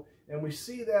also. And we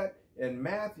see that in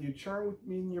Matthew. Turn with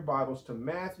me in your Bibles to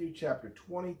Matthew chapter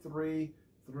 23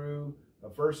 through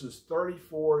verses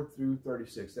 34 through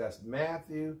 36. That's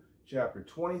Matthew chapter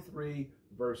 23,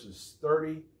 verses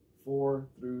 34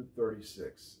 through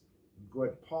 36. Go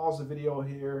ahead and pause the video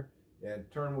here and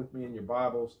turn with me in your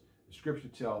Bibles. The scripture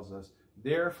tells us,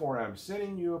 therefore I am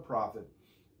sending you a prophet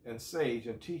and sage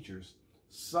and teachers.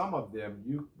 Some of them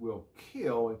you will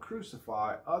kill and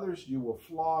crucify. Others you will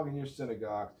flog in your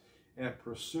synagogues and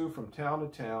pursue from town to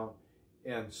town.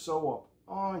 And so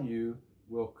upon you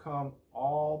will come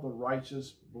all the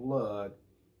righteous blood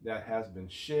that has been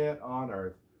shed on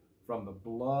earth, from the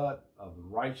blood of the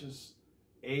righteous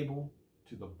Abel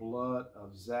to the blood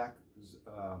of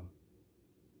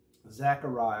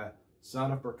Zachariah,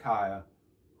 son of Berechiah,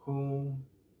 whom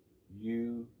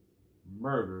you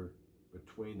murdered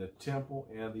between the temple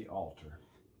and the altar.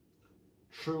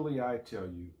 Truly I tell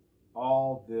you,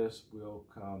 all this will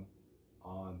come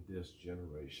on this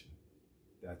generation.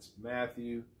 That's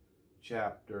Matthew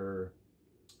chapter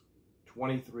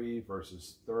 23,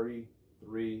 verses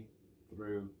 33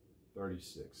 through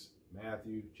 36.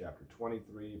 Matthew chapter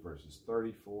 23, verses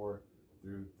 34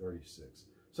 through 36.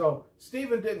 So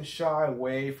Stephen didn't shy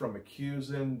away from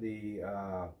accusing the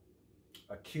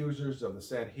accusers of the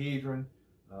Sanhedrin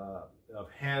of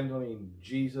handling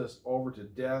Jesus over to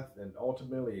death and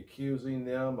ultimately accusing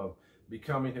them of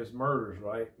becoming his murderers,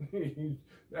 right?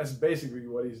 That's basically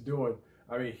what he's doing.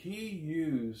 I mean, he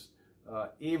used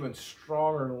even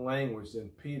stronger language than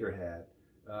Peter had.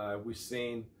 We've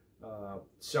seen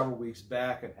several weeks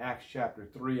back in Acts chapter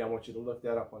 3. I want you to look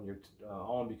that up on your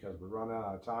own because we're running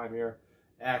out of time here.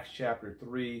 Acts chapter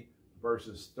 3,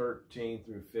 verses 13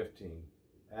 through 15.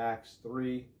 Acts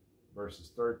 3, verses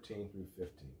 13 through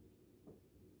 15.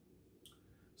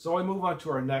 So we move on to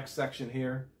our next section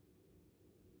here.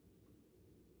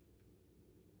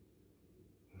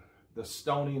 The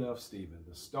stoning of Stephen.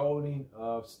 The stoning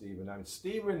of Stephen. I mean,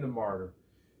 Stephen the martyr.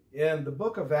 In the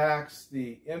book of Acts,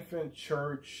 the infant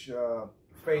church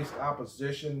faced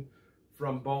opposition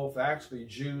from both actually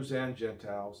Jews and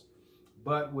Gentiles.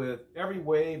 But with every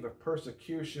wave of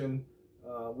persecution,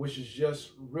 which is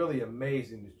just really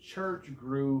amazing, the church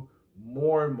grew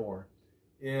more and more.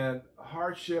 In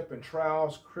hardship and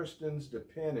trials, Christians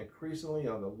depend increasingly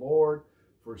on the Lord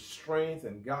for strength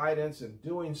and guidance. In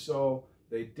doing so,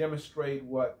 they demonstrate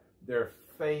what their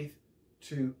faith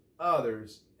to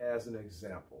others as an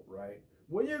example, right?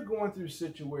 When you're going through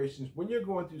situations, when you're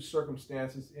going through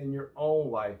circumstances in your own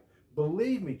life,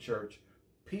 believe me, church,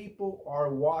 people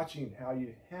are watching how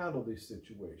you handle these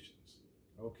situations,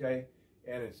 okay?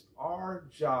 And it's our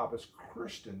job as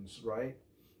Christians, right?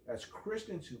 As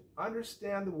Christians who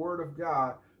understand the Word of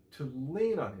God, to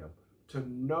lean on Him, to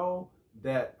know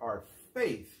that our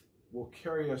faith will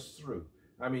carry us through.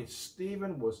 I mean,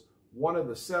 Stephen was one of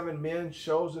the 7 men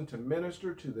chosen to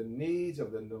minister to the needs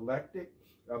of the neglected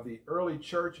of the early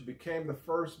church, became the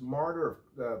first martyr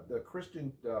of the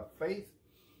Christian faith.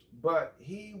 But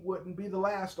he wouldn't be the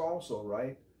last also,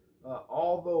 right?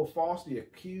 Although falsely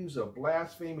accused of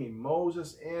blaspheming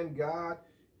Moses and God,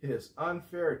 his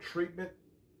unfair treatment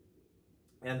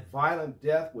and violent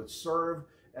death would serve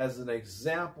as an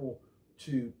example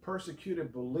to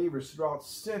persecuted believers throughout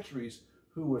centuries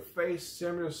who would face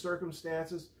similar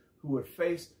circumstances, who would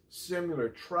face similar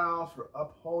trials for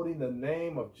upholding the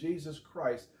name of Jesus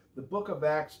Christ. The book of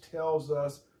Acts tells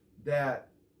us that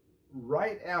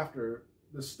right after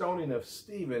the stoning of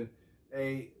Stephen,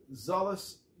 a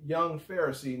zealous young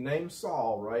Pharisee named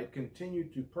Saul, right,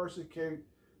 continued to persecute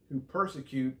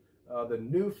the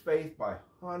new faith by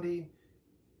hunting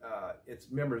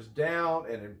its members down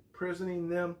and imprisoning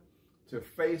them to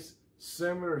face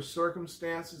similar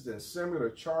circumstances and similar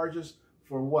charges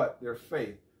for what? Their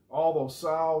faith. Although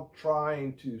Saul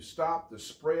trying to stop the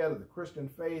spread of the Christian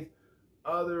faith,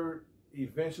 other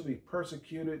eventually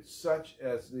persecuted, such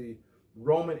as the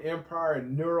Roman Empire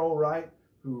Nero, right,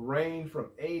 who reigned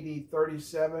from AD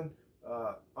 37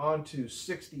 on to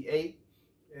 68.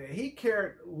 He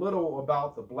cared little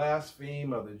about the blasphemy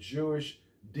of the Jewish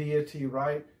deity,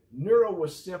 right? Nero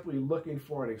was simply looking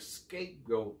for an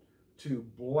scapegoat to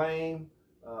blame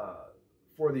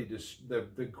for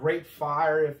the great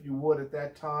fire, if you would, at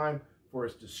that time, for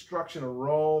its destruction of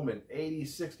Rome in AD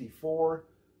 64.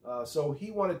 So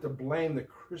he wanted to blame the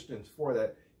Christians for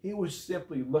that. He was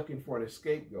simply looking for an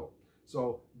scapegoat.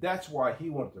 So that's why he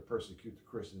wanted to persecute the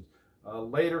Christians.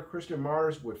 Later, Christian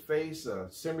martyrs would face a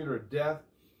similar death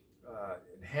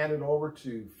handed over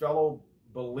to fellow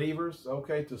believers,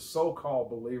 okay, to so-called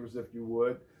believers, if you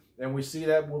would. And we see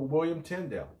that with William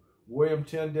Tyndale. William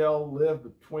Tyndale lived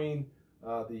between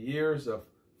the years of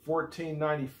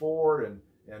 1494 and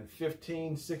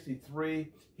 1563.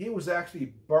 He was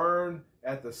actually burned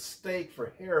at the stake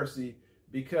for heresy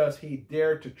because he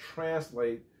dared to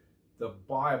translate the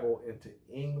Bible into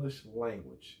English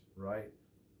language, right?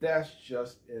 That's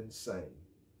just insane.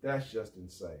 That's just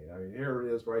insane. I mean, here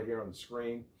it is right here on the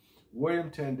screen. William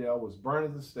Tyndale was burned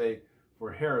at the stake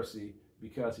for heresy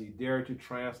because he dared to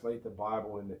translate the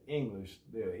Bible into English,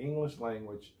 the English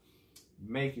language,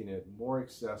 making it more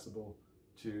accessible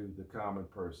to the common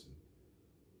person.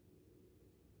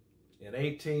 In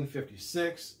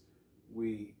 1856,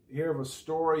 we hear of a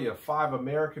story of 5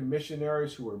 American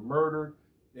missionaries who were murdered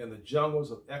in the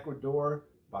jungles of Ecuador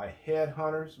by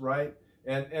headhunters, right?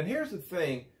 And here's the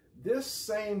thing, this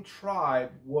same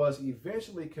tribe was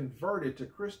eventually converted to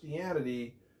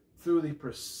Christianity through the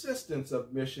persistence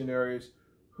of missionaries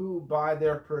who, by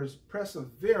their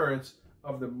perseverance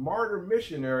of the martyr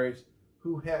missionaries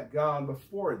who had gone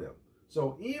before them.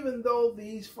 So even though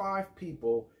these 5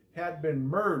 people had been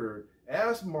murdered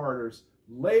as martyrs,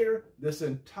 later this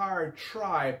entire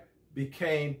tribe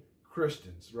became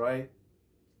Christians, right?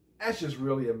 That's just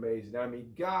really amazing. I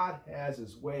mean, God has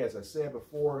his way, as I said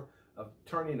before, of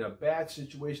turning a bad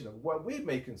situation, of what we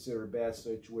may consider a bad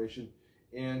situation,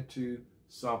 into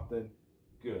something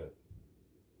good.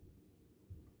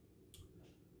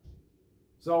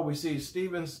 So we see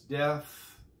Stephen's death.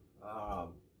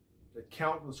 The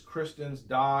countless Christians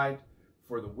died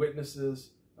for the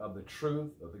witnesses of the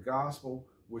truth of the gospel,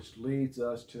 which leads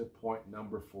us to point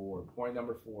number 4. Point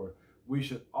number 4, we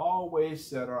should always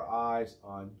set our eyes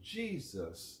on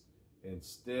Jesus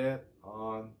instead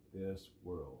on this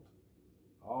world.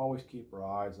 Always keep our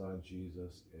eyes on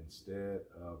Jesus instead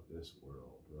of this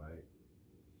world, right?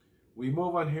 We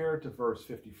move on here to verse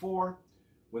 54.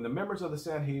 When the members of the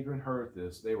Sanhedrin heard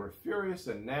this, they were furious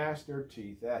and gnashed their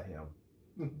teeth at him.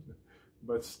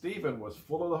 But Stephen was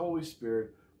full of the Holy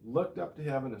Spirit, looked up to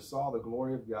heaven and saw the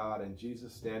glory of God and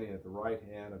Jesus standing at the right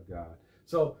hand of God.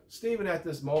 So Stephen at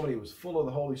this moment, he was full of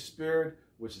the Holy Spirit,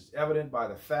 which is evident by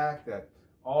the fact that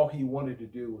all he wanted to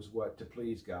do was what? To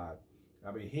please God.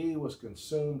 I mean, he was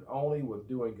consumed only with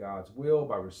doing God's will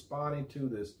by responding to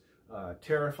this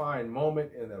terrifying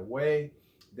moment in a way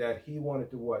that he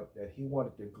wanted to what? That he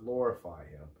wanted to glorify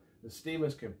him. And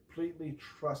Stephen completely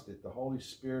trusted the Holy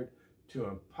Spirit to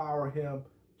empower him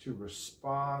to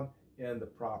respond in the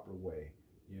proper way.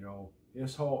 You know,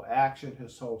 his whole action,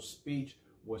 his whole speech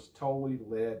was totally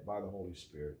led by the Holy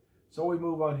Spirit. So we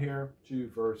move on here to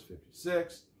verse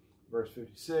 56. Verse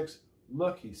 56,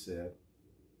 look, he said,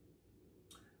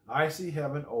 I see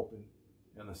heaven open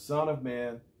and the Son of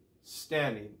Man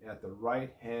standing at the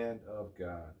right hand of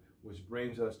God. Which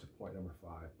brings us to point number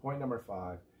 5. Point number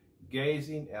 5,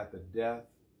 gazing at the death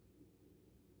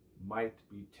might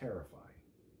be terrifying.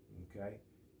 Okay?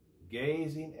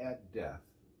 Gazing at death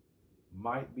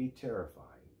might be terrifying,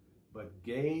 but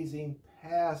gazing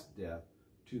past death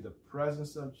to the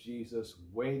presence of Jesus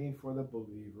waiting for the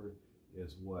believer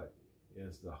is what?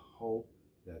 Is the hope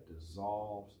that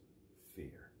dissolves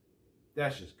fear.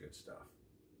 That's just good stuff.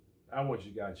 I want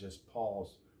you guys just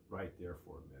pause right there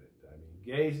for a minute. I mean,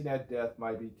 gazing at death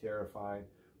might be terrifying,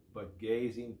 but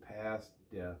gazing past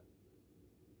death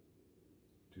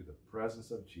to the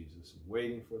presence of Jesus,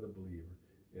 waiting for the believer,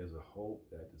 is a hope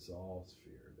that dissolves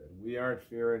fear. That we aren't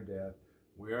fearing death.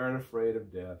 We aren't afraid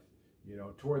of death. You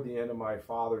know, toward the end of my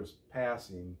father's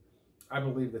passing, I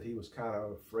believe that he was kind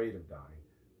of afraid of dying.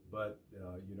 But,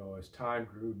 you know, as time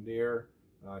grew near,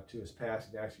 to his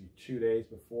passing, actually 2 days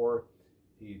before.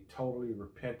 He totally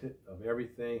repented of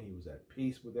everything. He was at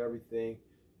peace with everything.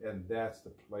 And that's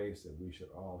the place that we should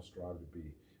all strive to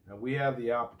be. And we have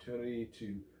the opportunity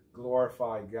to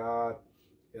glorify God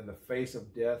in the face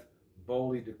of death,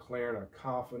 boldly declaring our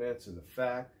confidence in the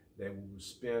fact that we will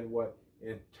spend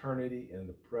eternity in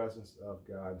the presence of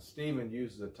God. And Stephen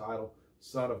uses the title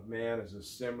Son of Man as a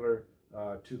similar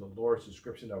to the Lord's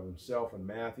description of himself in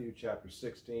Matthew chapter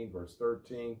 16, verse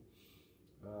 13,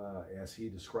 as he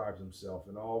describes himself.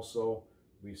 And also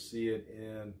we see it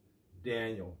in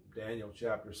Daniel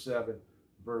chapter 7,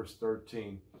 verse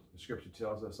 13. The scripture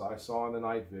tells us, I saw in the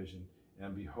night vision,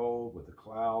 and behold, with the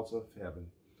clouds of heaven,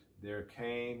 there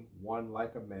came one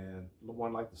like a man,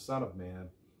 one like the Son of Man,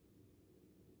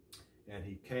 and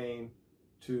he came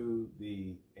to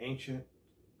the Ancient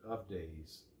of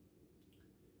Days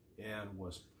and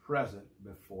was present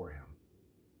before him.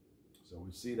 So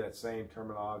we see that same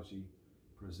terminology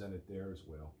presented there as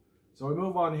well. So we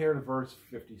move on here to verse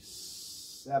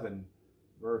 57.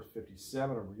 Verse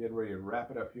 57, and we're getting ready to wrap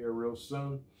it up here real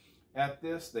soon. At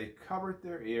this, they covered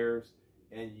their ears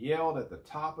and yelled at the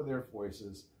top of their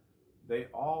voices. They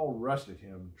all rushed at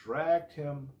him, dragged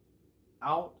him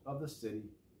out of the city,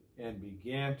 and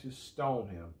began to stone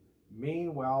him.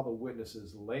 Meanwhile, the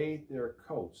witnesses laid their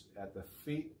coats at the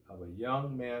feet of a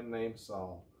young man named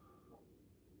Saul.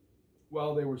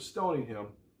 While they were stoning him,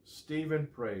 Stephen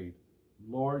prayed,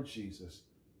 Lord Jesus,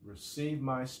 receive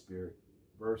my spirit.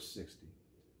 Verse 60.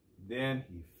 Then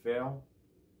he fell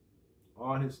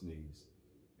on his knees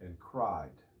and cried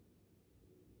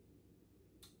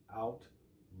out,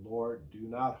 Lord, do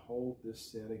not hold this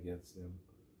sin against them.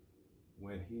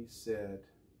 When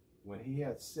he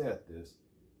had said this,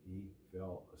 he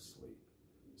fell asleep.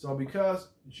 So because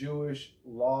Jewish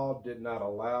law did not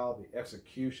allow the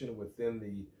execution within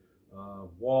the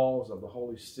walls of the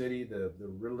holy city, the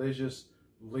religious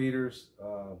leaders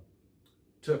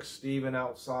took Stephen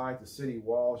outside the city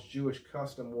walls. Jewish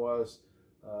custom was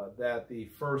that the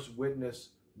first witness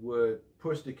would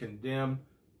push the condemned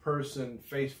person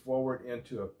face forward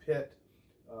into a pit.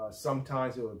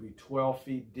 Sometimes it would be 12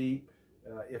 feet deep.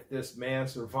 If this man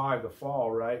survived the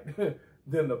fall, right,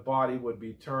 then the body would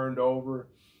be turned over,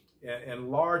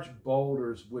 and large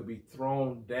boulders would be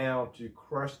thrown down to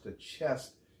crush the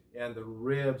chest and the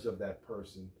ribs of that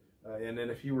person. And then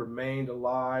if he remained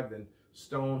alive, then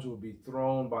stones would be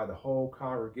thrown by the whole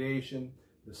congregation.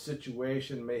 The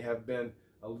situation may have been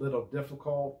a little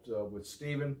difficult with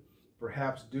Stephen,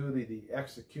 perhaps due to the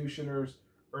executioner's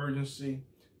urgency.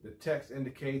 The text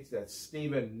indicates that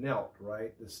Stephen knelt,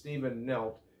 right? That Stephen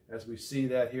knelt, as we see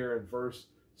that here in verse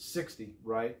 60,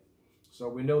 right? So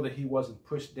we know that he wasn't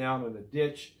pushed down in a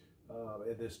ditch,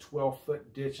 in this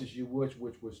 12-foot ditch, as you would,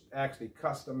 which was actually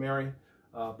customary,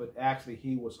 but actually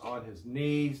he was on his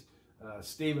knees.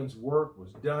 Stephen's work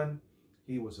was done.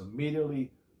 He was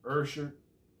immediately ushered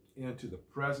into the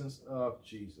presence of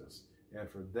Jesus. And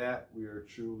for that, we are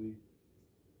truly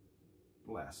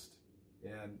blessed.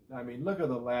 And I mean, look at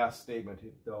the last statement,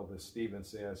 though, that Stephen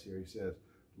says here. He says,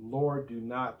 Lord, do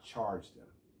not charge them.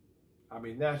 I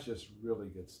mean, that's just really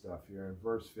good stuff here in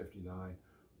verse 59.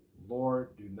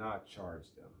 Lord, do not charge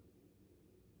them.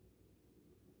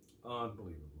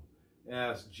 Unbelievable.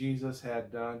 As Jesus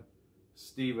had done,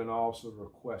 Stephen also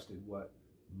requested what?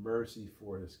 Mercy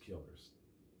for his killers.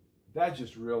 That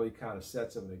just really kind of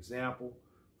sets an example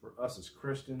for us as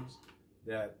Christians,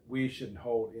 that we shouldn't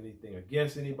hold anything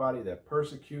against anybody that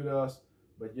persecute us,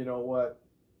 but you know what?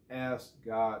 Ask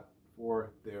God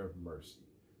for their mercy.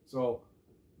 So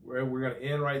we're going to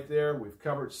end right there. We've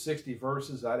covered 60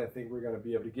 verses. I didn't think we were going to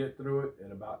be able to get through it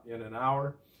in an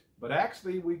hour, but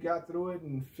actually we got through it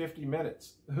in 50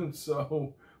 minutes.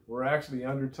 So we're actually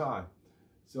under time.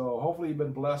 So hopefully you've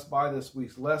been blessed by this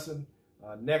week's lesson.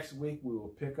 Next week we will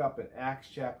pick up in Acts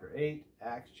chapter 8.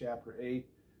 Acts chapter 8.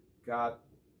 God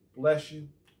bless you.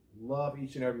 Love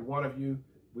each and every one of you.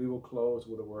 We will close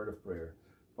with a word of prayer.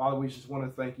 Father, we just want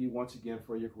to thank you once again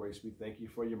for your grace. We thank you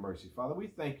for your mercy. Father, we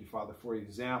thank you, Father, for the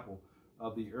example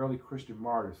of the early Christian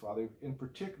martyrs, Father, in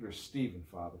particular Stephen,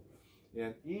 Father,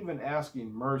 and even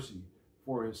asking mercy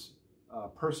for his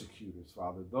persecutors,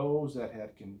 Father, those that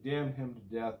had condemned him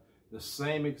to death, the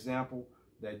same example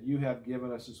that you have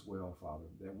given us as well, Father,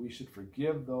 that we should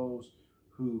forgive those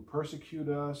who persecute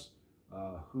us,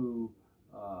 who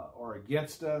are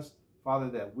against us, Father,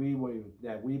 that we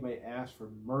may ask for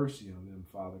mercy on them,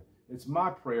 Father. It's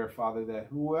my prayer, Father, that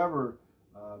whoever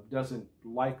doesn't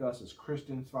like us as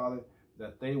Christians, Father,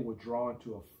 that they will draw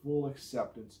into a full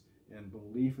acceptance and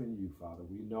belief in you, Father.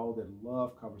 We know that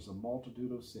love covers a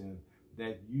multitude of sin,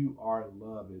 that you are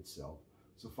love itself.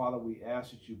 So, Father, we ask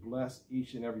that you bless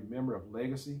each and every member of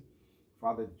Legacy.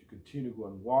 Father, that you continue to go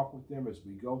and walk with them as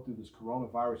we go through this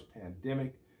coronavirus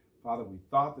pandemic. Father, we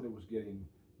thought that it was getting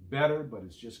better, but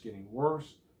it's just getting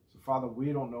worse. So, Father,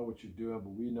 we don't know what you're doing,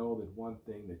 but we know that one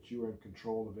thing, that you are in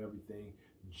control of everything,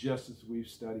 just as we've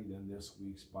studied in this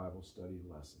week's Bible study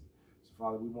lesson. So,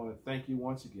 Father, we want to thank you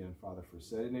once again, Father, for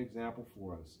setting an example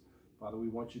for us. Father, we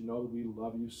want you to know that we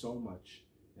love you so much,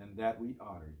 and that we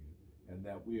honor you, and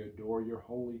that we adore your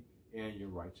holy and your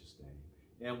righteous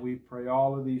name. And we pray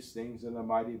all of these things in the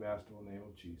mighty, masterful name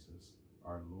of Jesus,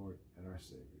 our Lord and our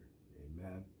Savior.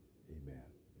 Amen, amen,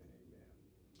 and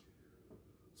amen.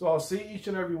 So I'll see each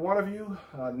and every one of you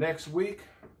next week.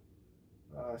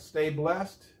 Stay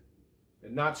blessed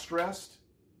and not stressed.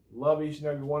 Love each and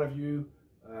every one of you.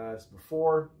 As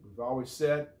before, we've always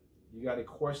said, you got any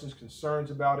questions,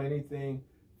 concerns about anything,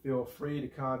 feel free to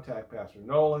contact Pastor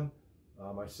Nolan,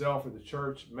 myself, or the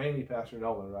church, mainly Pastor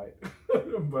Nolan, right?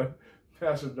 But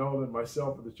Pastor Nolan,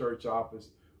 myself, at the church office,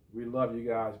 we love you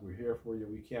guys. We're here for you.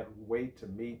 We can't wait to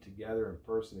meet together in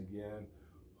person again.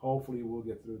 Hopefully, we'll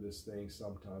get through this thing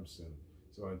sometime soon.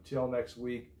 So until next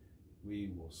week, we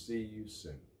will see you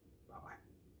soon. Bye-bye.